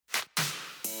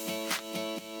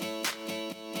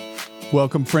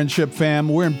Welcome, Friendship fam.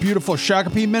 We're in beautiful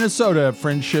Shakopee, Minnesota at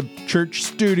Friendship Church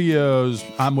Studios.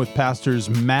 I'm with pastors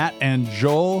Matt and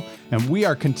Joel, and we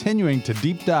are continuing to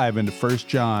deep dive into 1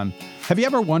 John. Have you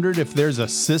ever wondered if there's a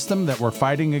system that we're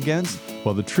fighting against?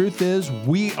 Well, the truth is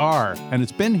we are, and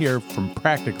it's been here from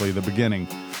practically the beginning.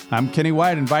 I'm Kenny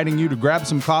White, inviting you to grab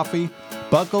some coffee,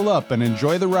 buckle up, and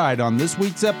enjoy the ride on this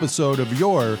week's episode of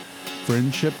your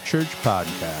Friendship Church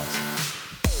podcast.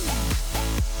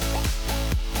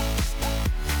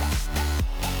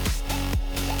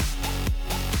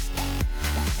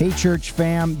 Hey church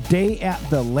fam, Day at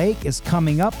the Lake is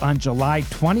coming up on July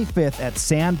 25th at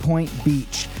Sandpoint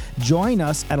Beach. Join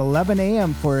us at 11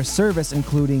 a.m. for a service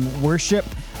including worship,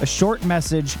 a short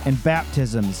message, and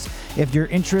baptisms. If you're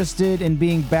interested in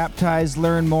being baptized,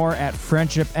 learn more at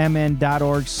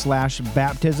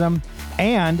friendshipmn.org/baptism.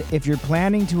 And if you're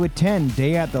planning to attend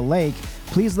Day at the Lake,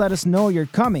 please let us know you're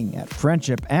coming at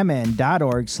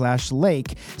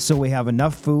friendshipmn.org/lake so we have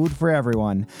enough food for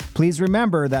everyone. Please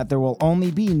remember that there will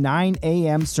only be 9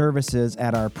 a.m. services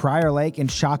at our Prior Lake and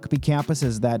Shakopee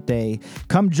campuses that day.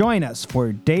 Come join us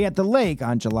for Day at the Lake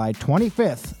on July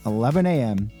 25th, 11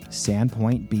 a.m.,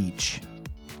 Sandpoint Beach.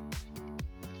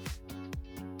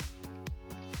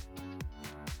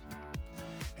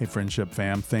 Hey, Friendship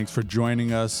fam. Thanks for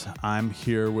joining us. I'm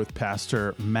here with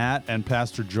Pastor Matt and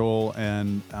Pastor Joel,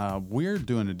 and we're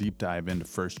doing a deep dive into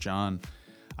 1 John.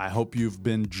 I hope you've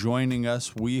been joining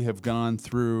us. We have gone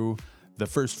through the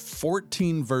first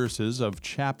 14 verses of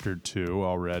chapter 2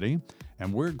 already,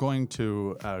 and we're going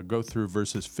to go through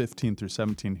verses 15 through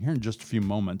 17 here in just a few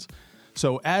moments.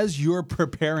 So as you're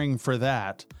preparing for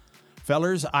that,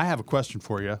 fellers, I have a question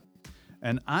for you.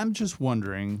 And I'm just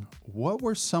wondering, what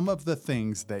were some of the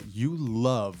things that you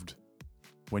loved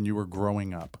when you were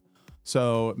growing up?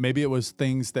 So maybe it was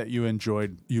things that you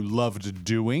enjoyed, you loved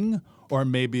doing, or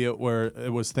maybe it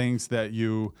was things that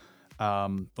you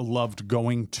loved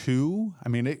going to. I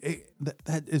mean,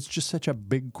 it's just such a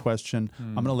big question.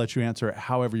 I'm going to let you answer it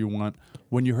however you want.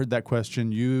 When you heard that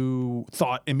question, you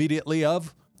thought immediately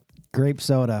of? Grape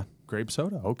soda. Grape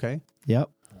soda, okay.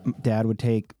 Yep. Dad would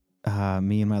take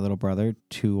me and my little brother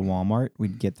to Walmart.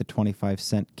 We'd get the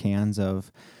 25-cent cans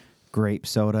of grape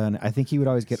soda, and I think he would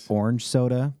always get orange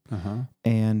soda.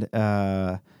 And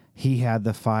he had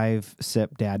the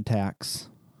 5-sip dad tax,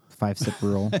 5-sip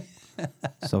rule.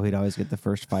 So he'd always get the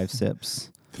first 5 sips.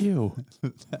 Ew.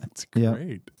 That's great.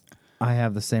 Yep. I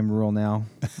have the same rule now.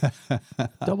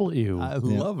 Double ew. I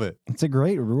love it. It's a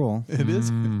great rule. It is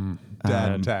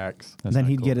dad tax. And then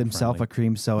he'd get himself a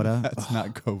cream soda. That's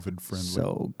not COVID friendly.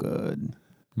 So good.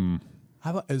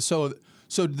 How about, so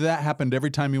did that happen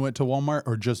every time you went to Walmart,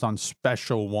 or just on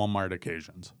special Walmart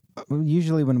occasions?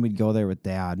 Usually when we'd go there with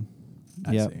Dad.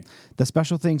 I see. The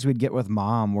special things we'd get with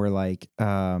Mom were like,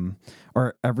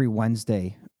 or every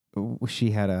Wednesday,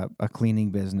 she had a cleaning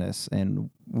business,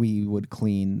 and we would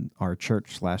clean our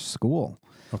church/school.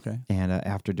 Okay. And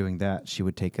after doing that, she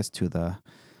would take us to the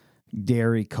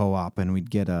dairy co-op, and we'd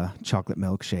get a chocolate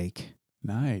milkshake.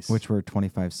 Nice. Which were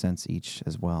 25 cents each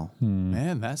as well.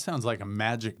 Man, that sounds like a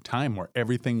magic time where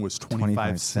everything was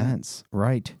 25 cents.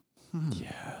 Right.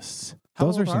 Yes.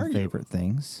 Those are some favorite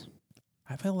things.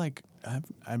 I feel like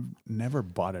I've never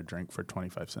bought a drink for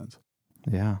 25 cents.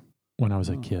 Yeah. When I was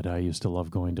a kid, I used to love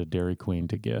going to Dairy Queen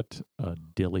to get a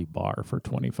dilly bar for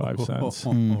 25 cents.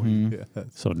 Yes.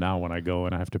 So now when I go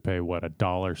and I have to pay,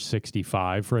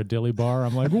 $1.65 for a dilly bar,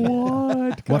 I'm like,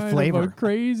 what? What flavor? Of a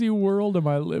crazy world am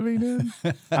I living in?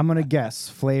 I'm going to guess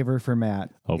flavor for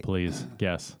Matt. Oh, please,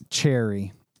 guess.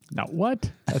 Cherry. Now,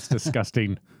 what? That's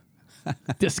disgusting.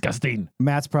 Disgusting.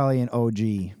 Matt's probably an OG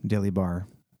dilly bar.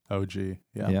 OG.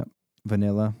 Yeah. Yep.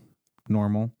 Vanilla.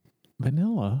 Normal.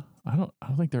 Vanilla? I don't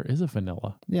think there is a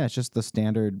vanilla. Yeah, it's just the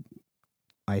standard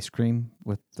ice cream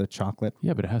with the chocolate.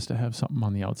 Yeah, but it has to have something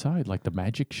on the outside, like the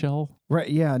magic shell. Right,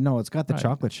 yeah, no, it's got the Right.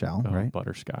 chocolate shell, Oh, right?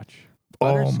 Butterscotch.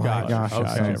 Oh my Butterscotch. gosh, Okay.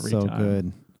 that sounds Every so time.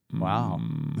 good. Wow.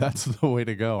 That's the way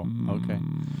to go. Okay.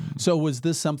 So was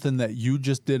this something that you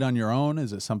just did on your own?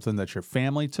 Is it something that your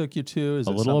family took you to? Is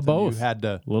A it little of something both. You had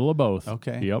to A little of both.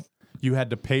 Okay. Yep. You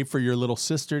had to pay for your little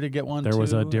sister to get one There too?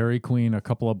 was a Dairy Queen a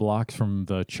couple of blocks from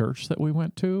the church that we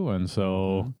went to, and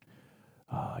so,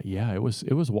 it was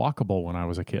walkable when I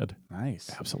was a kid.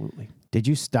 Nice. Absolutely. Did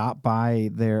you stop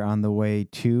by there on the way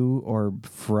to or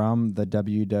from the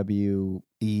WWE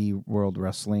World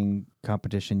Wrestling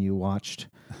competition you watched?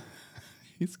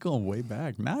 He's going way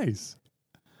back. Nice.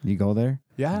 You go there?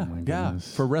 Yeah. Oh my yeah.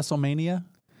 goodness. For WrestleMania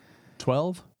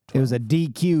 12? It was a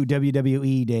DQ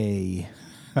WWE day.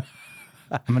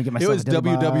 I'm going to get It myself was a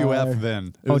dilly bar. WWF then.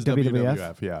 It Oh, was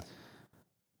WWF? Yeah.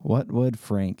 What would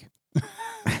Frank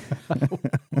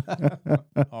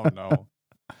Oh no.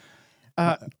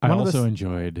 I one of the also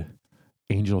enjoyed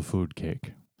angel food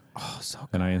cake. Oh, so good.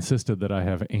 And I insisted that I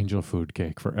have angel food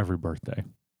cake for every birthday.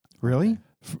 Really?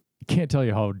 Can't tell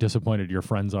you how disappointed your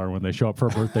friends are when they show up for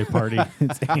a birthday party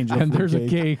It's angel and food there's a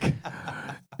cake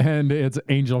and it's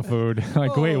angel food.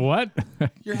 Like, wait, what?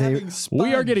 You're having sponge.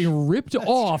 We are getting ripped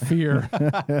off here.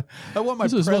 I want my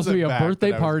This is supposed to be a present back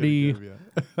birthday that I was party. gonna give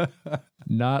you.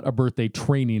 Not a birthday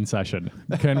training session.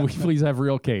 Can we please have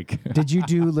real cake? Did you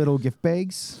do little gift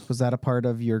bags? Was that a part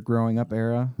of your growing up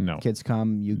era? No. Kids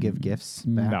come, you give gifts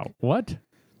back? No. What?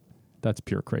 That's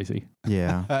pure crazy.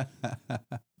 Yeah.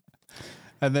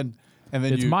 And then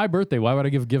It's my birthday. Why would I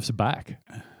give gifts back?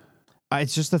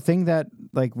 It's just a thing that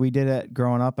like we did it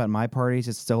growing up at my parties.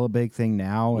 It's still a big thing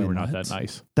now. We and were not that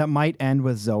nice. That might end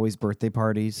with Zoe's birthday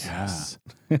parties. Yes.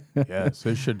 Yes.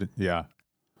 They should. Yeah.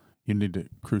 You need to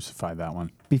crucify that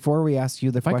one. Before we ask you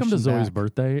the If I question come to Zoe's back,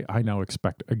 birthday, I now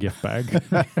expect a gift bag. Just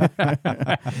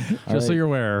so right. you're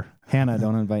aware. Hannah,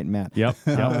 don't invite Matt. Yep.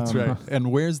 Yep. That's right.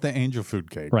 And where's the angel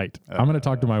food cake? Right. I'm going to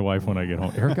talk to my wife when I get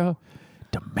home. Erica,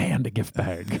 demand a gift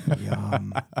bag.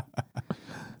 Yum.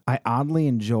 I oddly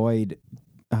enjoyed.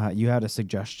 You had a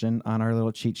suggestion on our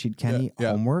little cheat sheet, Kenny. Yeah.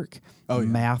 Homework, Oh, yeah.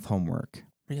 math homework.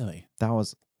 Really? That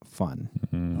was fun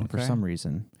for Okay. some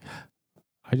reason.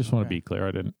 I just want to be clear.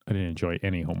 I didn't enjoy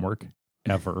any homework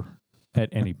ever at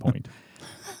any point.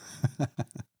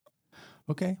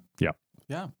 Okay. Yeah.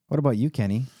 Yeah. What about you,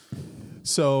 Kenny?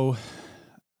 So,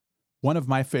 one of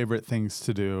my favorite things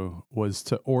to do was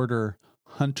to order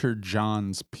Hunter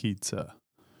John's Pizza.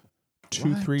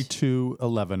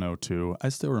 232-1102. I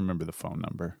still remember the phone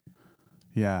number.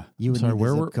 Yeah. You would Sorry, need the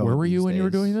where zip were code you these when you were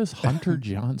days. doing this? Hunter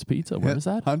John's Pizza. Where is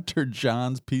that? Hunter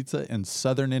John's Pizza in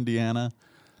Southern Indiana.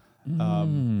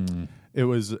 Mm. It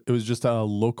was just a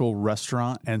local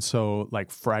restaurant, and so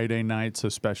like Friday nights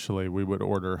especially, we would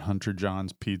order Hunter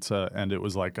John's Pizza, and it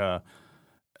was like a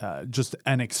just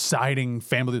an exciting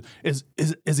family. Is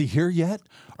he here yet?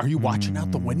 Are you watching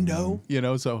out the window? You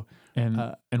know, so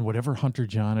And whatever Hunter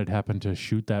John had happened to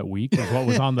shoot that week is what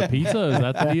was on the pizza. Is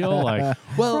that the deal? Like,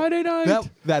 Well, Friday night,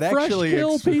 that Fresh actually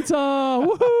Kill Pizza.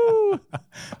 Woohoo!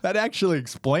 that actually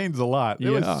explains a lot. It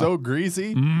was Yeah. so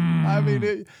greasy. I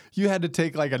mean, you had to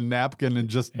take like a napkin and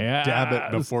just dab it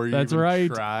Yes, before you that's even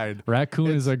right. tried.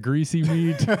 Raccoon is a greasy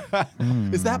meat.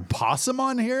 Is that possum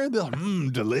on here? They're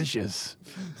like, delicious.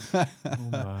 Oh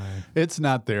my. It's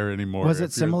not there anymore. Was it if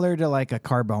you're- similar to like a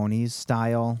Carboni's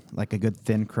style, like a good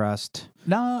thin crust?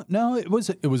 No. It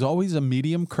was always a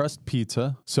medium crust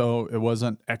pizza, so it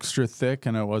wasn't extra thick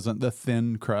and it wasn't the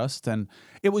thin crust, and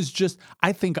it was just.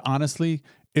 I think honestly,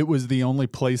 it was the only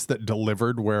place that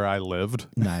delivered where I lived,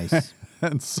 Nice.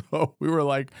 and so we were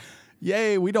like,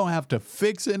 "Yay! We don't have to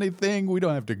fix anything. We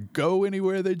don't have to go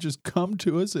anywhere. They just come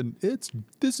to us, and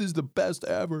this is the best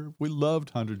ever." We loved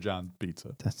Hunter John's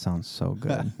Pizza. That sounds so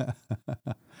good.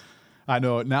 I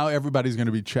know now everybody's going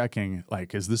to be checking,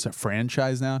 like, is this a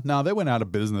franchise now? No, they went out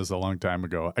of business a long time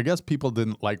ago. I guess people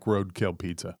didn't like Roadkill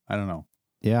Pizza. I don't know.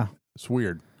 Yeah. It's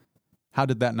weird. How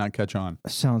did that not catch on?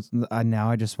 Sounds. Now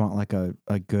I just want like a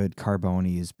good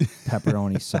Carboni's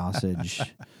pepperoni sausage,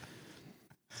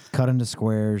 cut into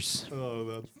squares. Oh,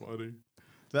 that's funny.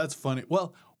 That's funny.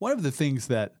 Well, one of the things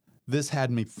that this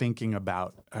had me thinking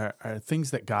about are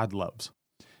things that God loves.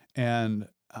 And,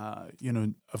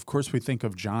 of course, we think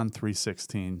of John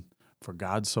 3:16, for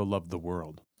God so loved the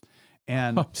world.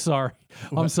 And I'm sorry.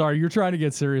 You're trying to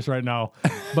get serious right now.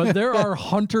 But there are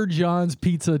Hunter John's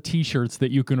Pizza t-shirts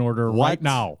that you can order right What?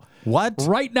 now. what?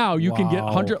 Right now, you can get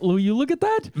Wow. Hunter. Will you look at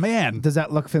that? Man. Does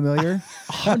that look familiar?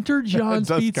 Hunter John's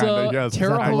does Pizza, kinda, yes. Is that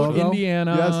Terre the Haute, logo?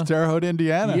 Indiana. Yes, Terre Haute,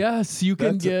 Indiana. Yes, you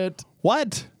can That's get.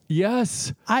 What?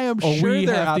 Yes. I am Oh, sure we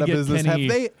they're have out to of get business.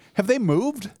 Kenny- Have they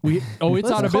moved? It's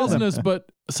Let's out of call them. business, but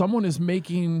someone is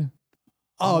making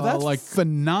Oh, that's like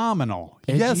phenomenal.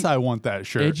 Yes, I want that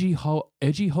shirt.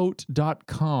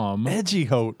 edgyhote.com. Edgy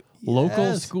Hote. Local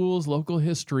Yes. schools, local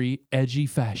history, edgy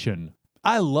fashion.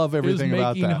 I love everything is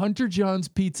about making that. Hunter John's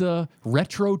Pizza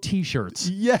retro t-shirts.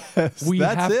 Yes, We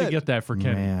that's have it. to get that for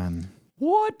Kenny. Man.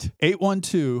 What?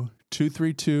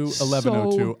 812-232-1102.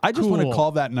 So I just want to cool.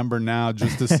 call that number now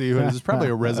just to see who it is. It's probably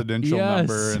a residential Yes.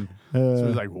 number. And so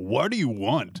it's like, what do you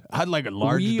want? I'd like a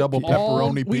large We double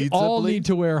pepperoni we pizza, all please. need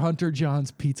to wear Hunter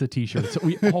John's Pizza t-shirts.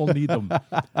 We all need them.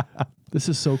 This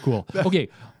is so cool. Okay,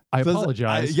 I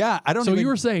apologize. I don't So even, you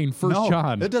were saying First no,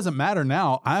 John. It doesn't matter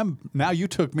now. Now you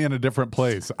took me in a different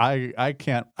place. I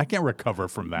can't recover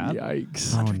from that.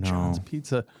 Yikes. Hunter no. John's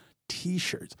Pizza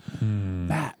t-shirts.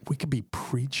 Matt, we could be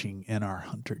preaching in our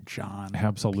Hunter John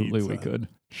Absolutely, we Pizza could.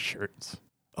 shirts.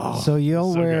 Oh, So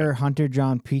you'll so wear good. Hunter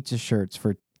John pizza shirts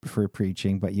for for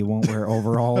preaching, but you won't wear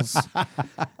overalls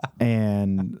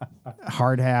and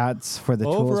hard hats for the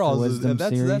Tools for Overalls, Wisdom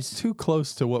series. that's too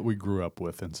close to what we grew up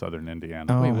with in Southern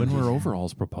Indiana. Oh, Wait, when were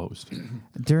overalls proposed?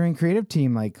 During Creative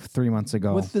Team like 3 months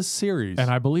ago. With this series. And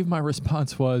I believe my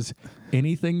response was,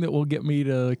 anything that will get me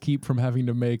to keep from having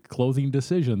to make clothing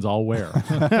decisions, I'll wear.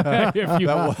 if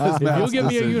you'll give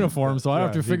me a uniform, so I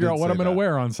have to he figure did out what say I'm going to that.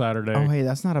 wear on Saturday. Oh, hey,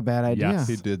 that's not a bad idea. Yes.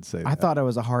 He did say I that. thought it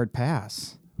was a hard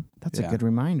pass. That's a Yeah. good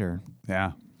reminder.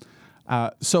 Yeah.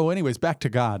 So, anyways, back to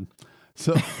God.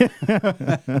 So,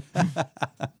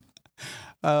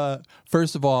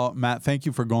 first of all, Matt, thank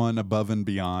you for going above and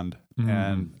beyond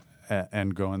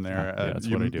and going there. Yeah, that's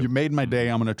what I do. You made my day.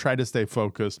 I'm going to try to stay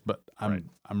focused, but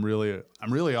I'm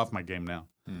really off my game now.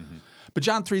 But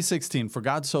John 3:16, for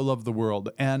God so loved the world,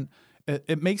 and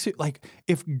it makes it like,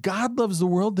 if God loves the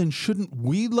world, then shouldn't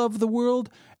we love the world?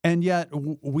 And yet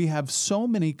we have so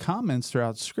many comments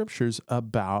throughout scriptures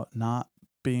about not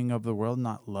being of the world,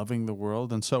 not loving the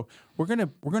world. And so we're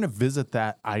gonna visit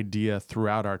that idea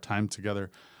throughout our time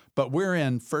together. But we're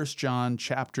in 1 John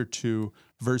chapter 2,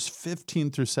 verse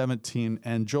 15 through 17.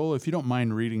 And Joel, if you don't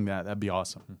mind reading that, that'd be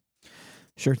awesome.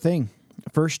 Sure thing.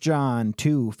 1 John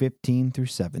 2:15 through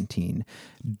 17.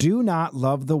 Do not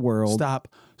love the world. Stop.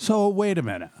 So wait a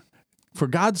minute. For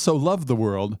God so loved the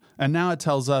world, and now it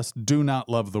tells us, do not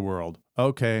love the world.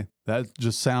 Okay, that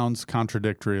just sounds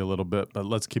contradictory a little bit, but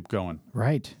let's keep going.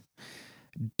 Right.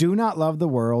 Do not love the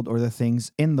world or the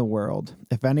things in the world.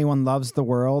 If anyone loves the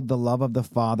world, the love of the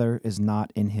Father is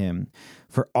not in him.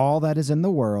 For all that is in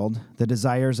the world, the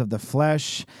desires of the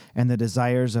flesh and the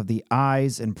desires of the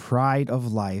eyes and pride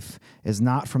of life, is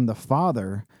not from the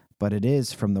Father, but it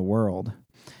is from the world.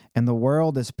 And the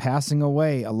world is passing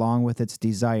away along with its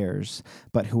desires,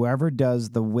 but whoever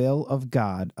does the will of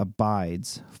God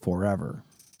abides forever.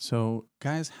 So,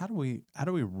 guys, how do we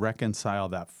reconcile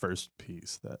that first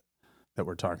piece that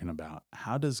we're talking about?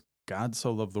 How does God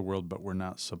so love the world, but we're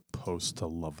not supposed to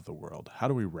love the world? How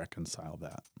do we reconcile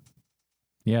that?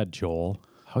 Yeah, Joel,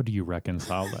 how do you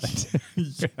reconcile that?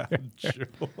 Yeah,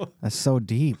 Joel. That's so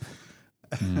deep.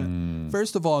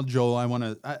 First of all, Joel,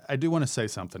 I do want to say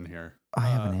something here. I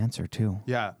have an answer too.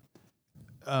 Yeah.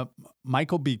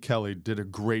 Michael B. Kelly did a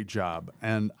great job,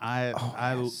 and I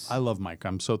love Mike.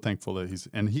 I'm so thankful that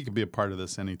he could be a part of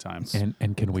this anytime.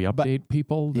 And can we update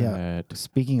people Yeah. that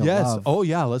Speaking of Yes. love, Oh,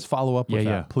 yeah. Let's follow up with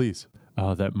that, please.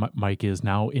 Mike is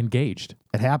now engaged?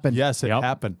 it happened. Yes, it Yep.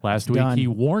 happened. Last week done. he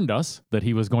warned us that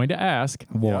he was going to ask,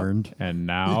 Warned. and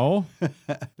now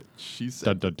She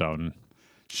said, dun, dun, dun,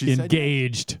 she said,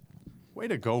 engaged. way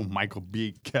to go, Michael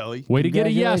B. Kelly. Way to get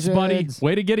a yes, buddy. Congratulations.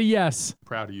 Way to get a yes.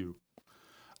 Proud of you.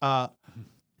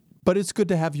 But it's good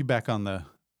to have you back on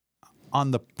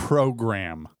the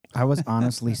program. I was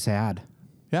honestly sad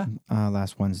Yeah.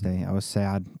 last Wednesday. I was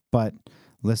sad, but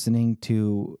listening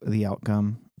to the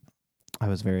outcome, I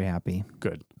was very happy.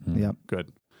 Good. Yep.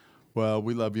 Good. Well,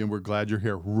 we love you and we're glad you're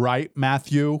here. Right,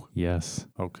 Matthew? Yes.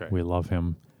 Okay. We love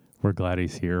him. We're glad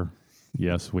he's here.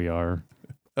 Yes, we are.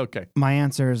 Okay. My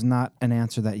answer is not an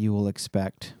answer that you will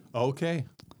expect, Okay.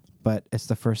 but it's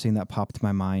the first thing that popped to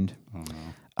my mind. Oh,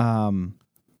 no.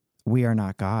 We are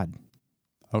not God,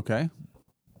 Okay.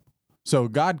 So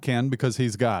God can because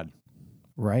he's God.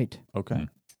 right? Okay.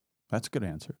 That's a good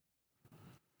answer.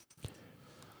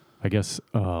 I guess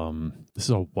this is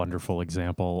a wonderful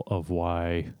example of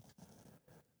why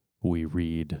we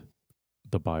read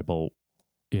the Bible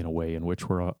in a way in which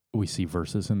we see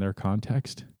verses in their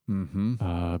context.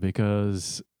 Mm-hmm.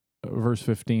 Because verse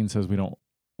 15 says we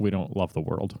don't love the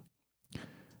world,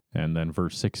 and then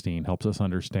verse 16 helps us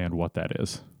understand what that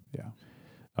is.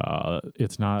 Yeah.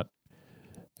 It's not.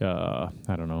 I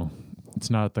don't know. It's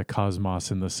not the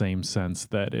cosmos in the same sense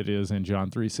that it is in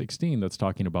John 3:16 that's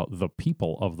talking about the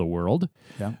people of the world,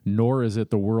 Yeah. nor is it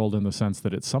the world in the sense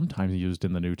that it's sometimes used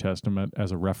in the New Testament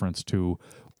as a reference to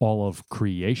all of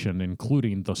creation,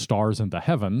 including the stars and the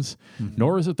heavens,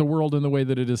 nor is it the world in the way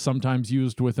that it is sometimes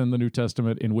used within the New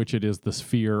Testament, in which it is the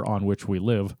sphere on which we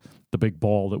live, the big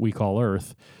ball that we call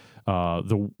Earth.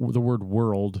 The word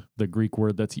world, the Greek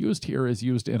word that's used here, is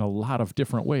used in a lot of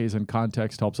different ways, and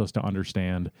context helps us to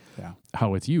understand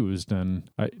how it's used. And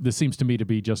this seems to me to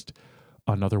be just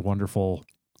another wonderful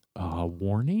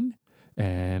warning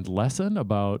and lesson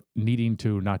about needing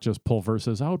to not just pull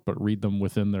verses out, but read them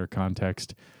within their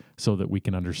context so that we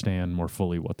can understand more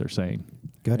fully what they're saying.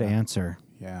 Good answer.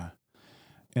 Yeah.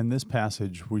 In this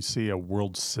passage, we see a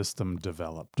world system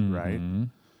developed, right?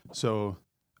 So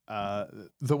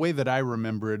the way that I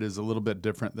remember it is a little bit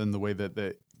different than the way that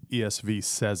the ESV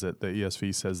says it. The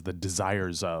ESV says the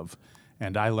desires of,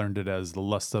 and I learned it as the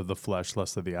lust of the flesh,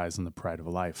 lust of the eyes, and the pride of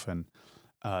life. And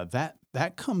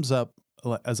that comes up,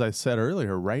 as I said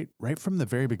earlier, right from the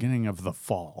very beginning of the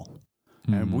fall.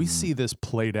 And we see this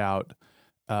played out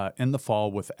in the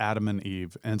fall with Adam and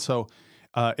Eve. And so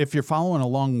if you're following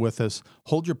along with us,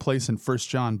 hold your place in 1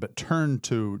 John, but turn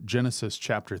to Genesis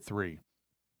chapter 3.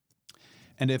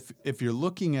 And if you're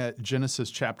looking at Genesis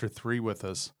chapter 3 with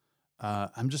us,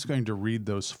 I'm just going to read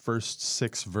those first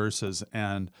 6 verses,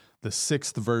 and the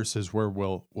 6th verse is where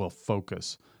we'll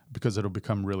focus, because it'll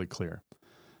become really clear.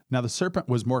 Now the serpent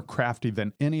was more crafty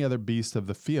than any other beast of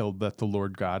the field that the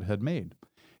Lord God had made.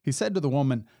 He said to the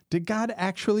woman, "Did God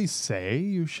actually say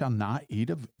you shall not eat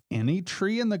of any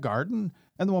tree in the garden?"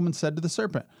 And the woman said to the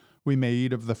serpent, "We may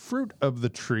eat of the fruit of the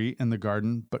tree in the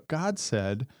garden, but God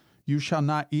said, you shall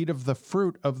not eat of the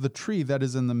fruit of the tree that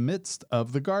is in the midst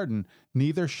of the garden,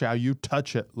 neither shall you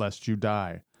touch it, lest you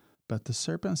die." But the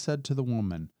serpent said to the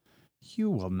woman,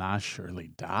 "You will not surely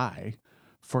die.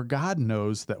 For God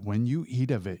knows that when you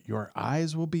eat of it, your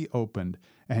eyes will be opened,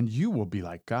 and you will be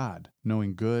like God,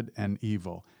 knowing good and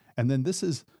evil." And then this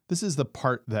is the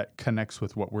part that connects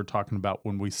with what we're talking about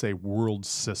when we say world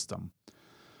system.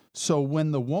 So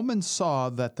when the woman saw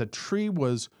that the tree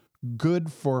was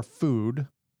good for food,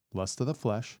 lust of the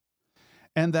flesh,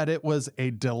 and that it was a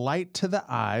delight to the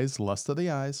eyes, lust of the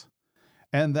eyes,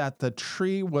 and that the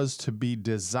tree was to be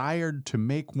desired to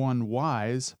make one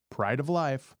wise, pride of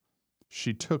life,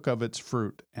 she took of its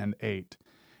fruit and ate.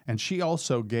 And she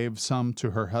also gave some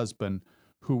to her husband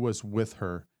who was with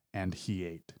her, and he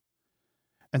ate.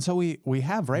 And so we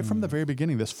have right from the very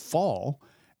beginning this fall,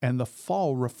 and the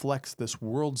fall reflects this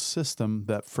world system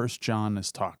that 1 John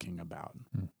is talking about.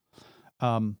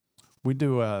 We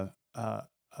do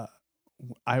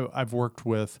I've worked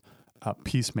with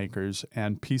Peacemakers,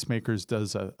 and Peacemakers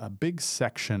does a big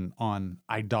section on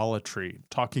idolatry,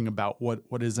 talking about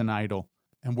what is an idol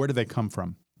and where do they come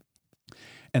from.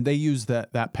 And they use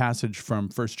that passage from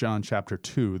 1 John chapter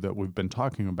 2 that we've been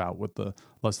talking about with the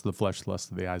lust of the flesh, lust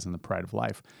of the eyes, and the pride of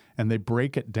life. And they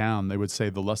break it down. They would say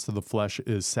the lust of the flesh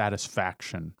is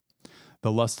satisfaction.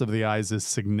 The lust of the eyes is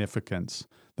significance.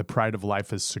 The pride of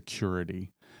life is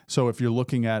security. So if you're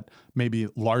looking at maybe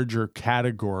larger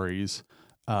categories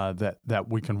that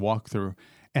we can walk through,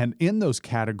 and in those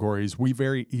categories, we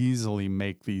very easily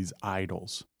make these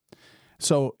idols.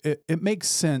 So it makes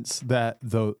sense that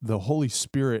the Holy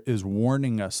Spirit is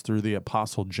warning us through the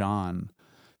Apostle John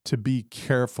to be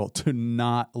careful, to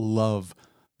not love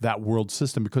that world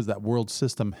system, because that world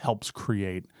system helps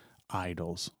create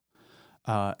idols.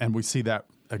 And we see that,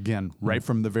 again, right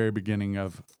from the very beginning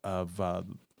of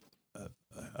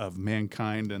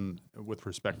mankind and with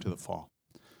respect to the fall.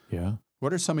 Yeah.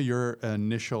 What are some of your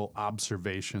initial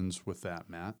observations with that,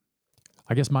 Matt?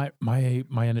 I guess my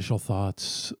initial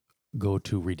thoughts go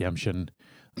to redemption,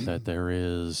 that there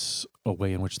is a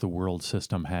way in which the world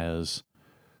system has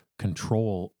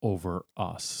control over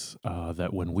us,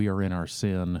 that when we are in our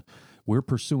sin, we're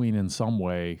pursuing in some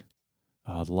way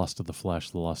the lust of the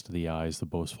flesh, the lust of the eyes, the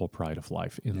boastful pride of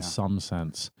life in some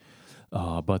sense,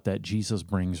 but that Jesus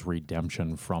brings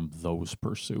redemption from those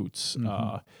pursuits.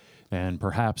 And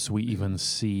perhaps we even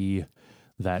see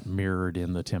that mirrored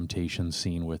in the temptation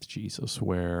scene with Jesus,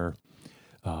 where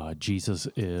Jesus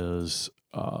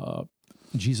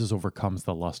overcomes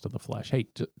the lust of the flesh. Hey,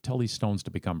 tell these stones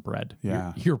to become bread.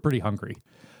 Yeah. You're pretty hungry.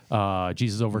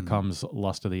 Jesus overcomes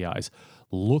lust of the eyes.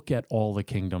 Look at all the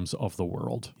kingdoms of the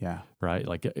world. Yeah. Right?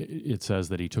 Like it says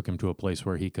that he took him to a place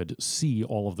where he could see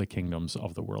all of the kingdoms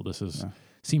of the world. This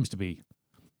seems to be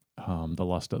the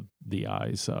lust of the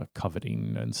eyes,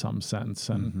 coveting in some sense.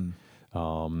 And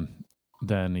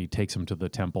then he takes him to the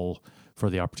temple for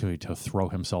the opportunity to throw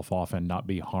himself off and not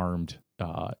be harmed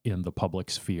in the public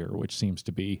sphere, which seems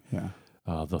to be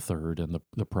the third and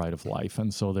the pride of life.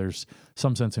 And so there's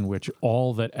some sense in which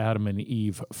all that Adam and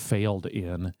Eve failed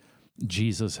in,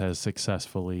 Jesus has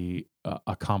successfully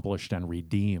accomplished and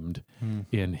redeemed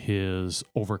in his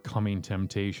overcoming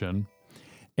temptation.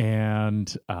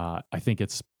 And I think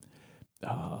it's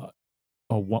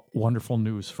wonderful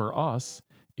news for us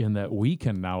in that we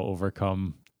can now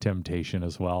overcome temptation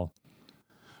as well.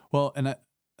 Well, and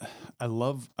I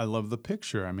love the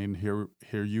picture. I mean, here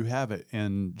you have it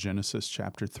in Genesis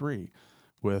chapter 3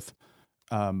 with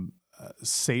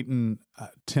Satan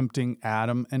tempting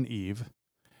Adam and Eve,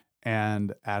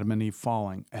 and Adam and Eve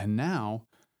falling. And now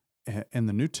in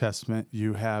the New Testament,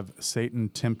 you have Satan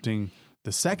tempting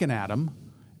the second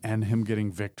Adam and him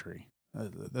getting victory.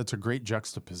 That's a great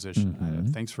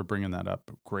juxtaposition. Thanks for bringing that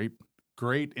up.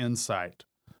 Great insight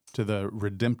to the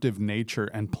redemptive nature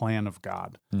and plan of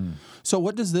God. So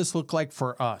what does this look like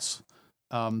for us?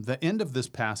 The end of this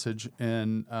passage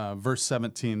in verse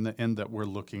 17, the end that we're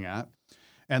looking at,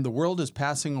 And the world is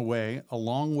passing away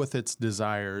along with its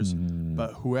desires,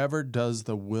 but whoever does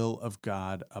the will of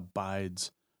God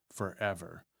abides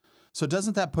forever. So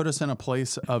doesn't that put us in a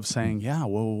place of saying, yeah,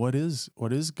 well, what is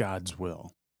God's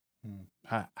will?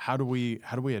 How do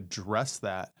we address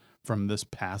that from this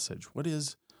passage? What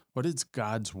is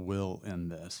God's will in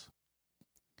this?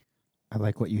 I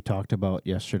like what you talked about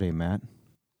yesterday, Matt.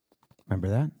 Remember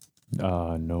that?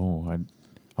 No,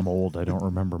 I'm old. I don't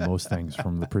remember most things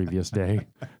from the previous day.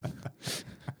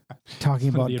 Talking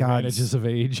about the God's advantages of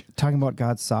age. Talking about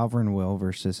God's sovereign will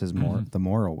versus his the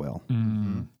moral will.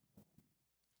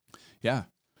 Yeah.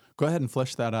 Go ahead and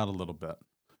flesh that out a little bit.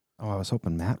 Oh, I was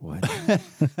hoping Matt would.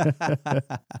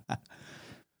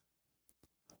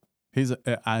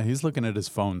 He's looking at his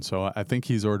phone, so I think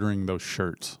he's ordering those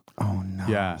shirts. Oh no!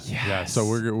 Yeah, yes. yeah. So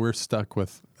we're stuck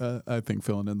with I think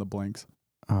filling in the blanks.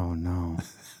 Oh no!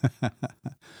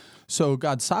 So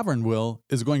God's sovereign will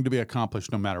is going to be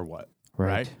accomplished no matter what,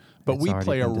 right? But It's we already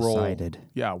play a been role. decided.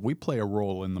 Yeah, we play a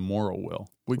role in the moral will.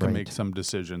 We can Right. make some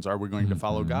decisions. Are we going to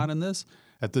follow God in this?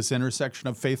 At this intersection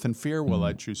of faith and fear, will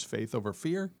I choose faith over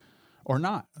fear, or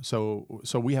not? So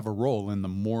we have a role in the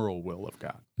moral will of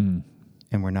God.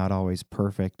 And we're not always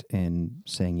perfect in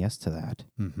saying yes to that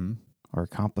or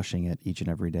accomplishing it each and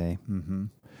every day.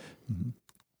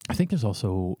 I think there's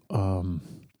also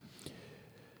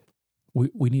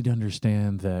we need to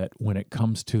understand that when it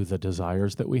comes to the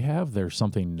desires that we have, there's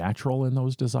something natural in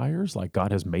those desires. Like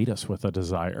God has made us with a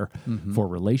desire for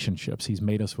relationships. He's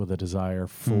made us with a desire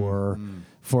for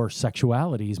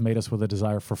sexuality. He's made us with a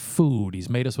desire for food. He's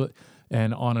made us with,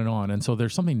 and on and on. And so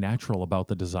there's something natural about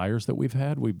the desires that we've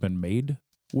had. We've been made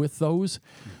with those.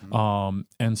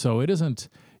 And so it isn't,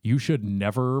 you should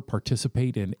never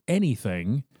participate in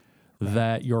anything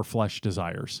that your flesh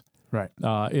desires. Right.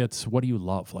 It's what do you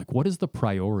love? Like, what is the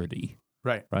priority?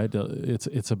 Right. Right.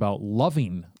 It's about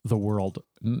loving the world,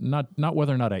 not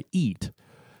whether or not I eat,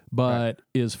 but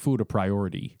is food a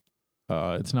priority?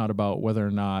 It's not about whether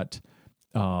or not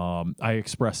I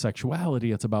express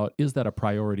sexuality. It's about, is that a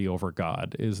priority over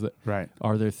God?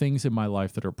 Are there things in my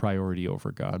life that are priority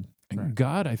over God? And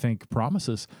God, I think,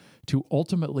 promises to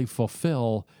ultimately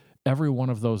fulfill every one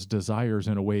of those desires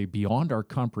in a way beyond our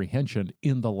comprehension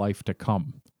in the life to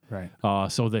come. Right.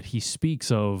 So that he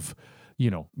speaks of,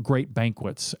 great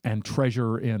banquets and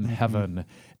treasure in heaven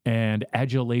and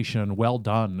adulation, well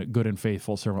done, good and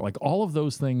faithful servant. Like all of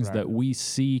those things that we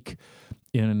seek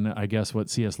in, I guess, what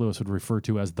C.S. Lewis would refer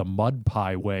to as the mud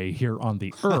pie way here on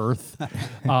the earth.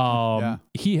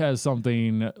 He has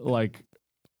something like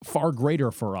far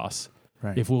greater for us.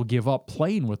 Right. If we'll give up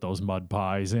playing with those mud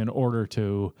pies in order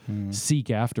to seek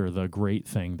after the great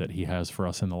thing that he has for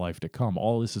us in the life to come.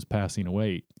 All this is passing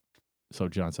away. So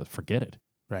John says, forget it.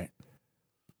 Right.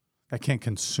 That can't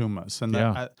consume us. And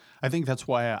that, I think that's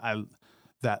why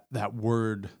that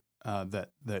word that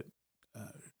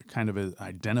kind of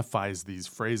identifies these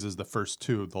phrases, the first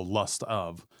two, the lust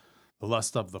of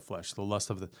the flesh, the lust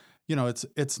of the,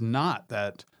 it's not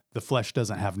that the flesh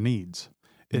doesn't have needs.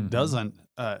 It doesn't,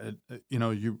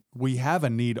 we have a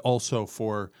need also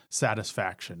for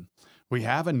satisfaction. We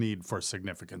have a need for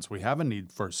significance. We have a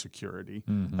need for security.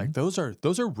 Like those are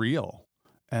real.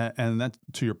 And that,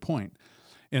 to your point,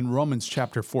 in Romans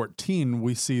chapter 14,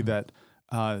 we see that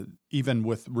even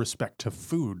with respect to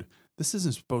food, this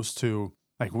isn't supposed to,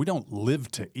 like, we don't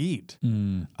live to eat.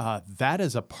 That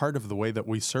is a part of the way that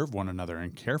we serve one another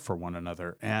and care for one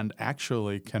another, and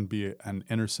actually can be an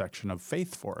intersection of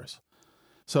faith for us.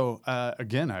 So,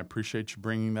 again, I appreciate you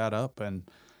bringing that up, and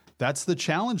that's the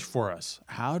challenge for us.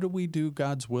 How do we do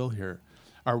God's will here?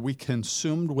 Are we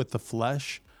consumed with the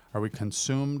flesh? Are we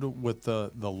consumed with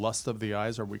the lust of the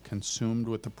eyes? Are we consumed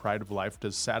with the pride of life?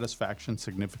 Does satisfaction,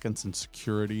 significance, and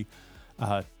security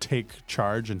take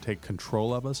charge and take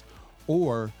control of us?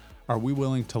 Or are we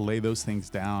willing to lay those things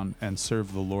down and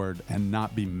serve the Lord and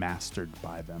not be mastered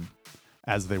by them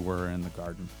as they were in the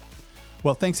garden?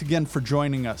 Well, thanks again for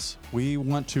joining us. We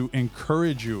want to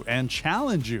encourage you and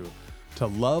challenge you to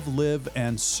love, live,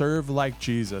 and serve like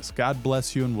Jesus. God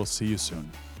bless you, and we'll see you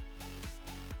soon.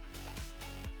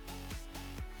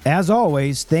 As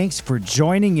always, thanks for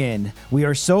joining in. We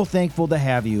are so thankful to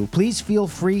have you. Please feel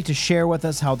free to share with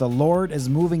us how the Lord is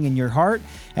moving in your heart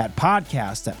at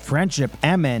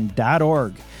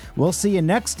podcast@friendshipmn.org. We'll see you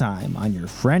next time on your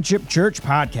Friendship Church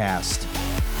Podcast.